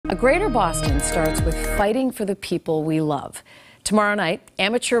A Greater Boston starts with fighting for the people we love. Tomorrow night,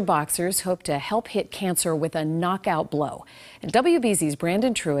 amateur boxers hope to help hit cancer with a knockout blow. And WBZ's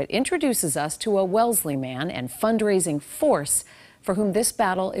Brandon Truitt introduces us to a Wellesley man and fundraising force for whom this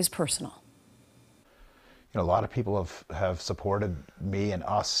battle is personal. You know, a lot of people have supported me and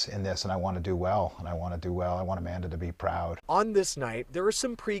us in this, and I want to do well, I want Amanda to be proud. On this night, there are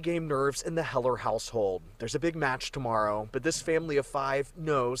some pregame nerves in the Heller household. There's a big match tomorrow, but this family of 5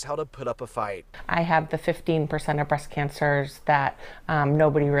 knows how to put up a fight. I have the 15% of breast cancers that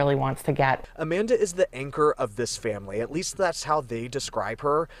nobody really wants to get. Amanda is the anchor of this family, at least that's how they describe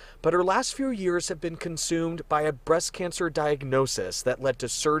her, but her last few years have been consumed by a breast cancer diagnosis that led to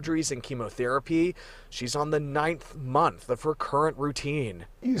surgeries and chemotherapy. She's on the 9th month of her current routine.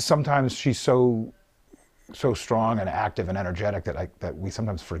 Sometimes she's so strong and active and energetic that we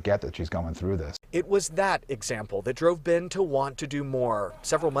sometimes forget that she's going through this. It was that example that drove Ben to want to do more.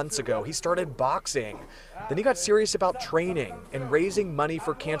 Several months ago, he started boxing. Then he got serious about training and raising money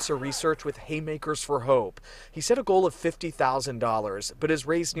for cancer research with Haymakers for Hope. He set a goal of $50,000, but has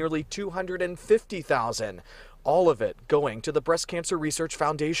raised nearly $250,000. All of it going to the Breast Cancer Research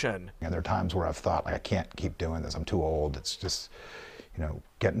Foundation. And there are times where I've thought, like, I can't keep doing this. I'm too old. It's just, you know,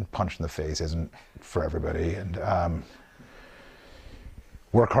 getting punched in the face isn't for everybody. And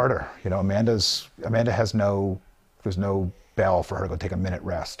work harder. You know, Amanda has there's no bell for her to go take a minute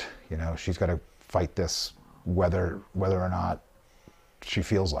rest. You know, she's got to fight this whether or not she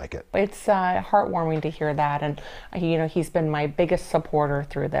feels like it. It's heartwarming to hear that, and you know, he's been my biggest supporter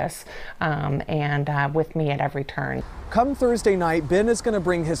through this, and with me at every turn. Come Thursday night, Ben is going to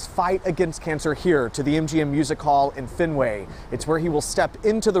bring his fight against cancer here to the MGM Music Hall in Fenway. It's where he will step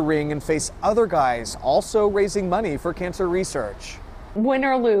into the ring and face other guys also raising money for cancer research. Win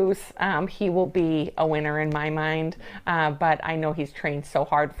or lose, he will be a winner in my mind, but I know he's trained so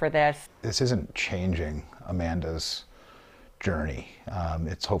hard for this. This isn't changing Amanda's journey.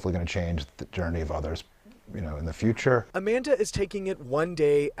 It's hopefully going to change the journey of others, you know, in the future. Amanda is taking it one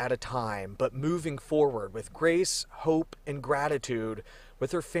day at a time, but moving forward with grace, hope, and gratitude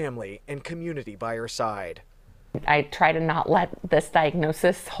with her family and community by her side. I try to not let this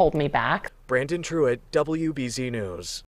diagnosis hold me back. Brandon Truitt, WBZ News.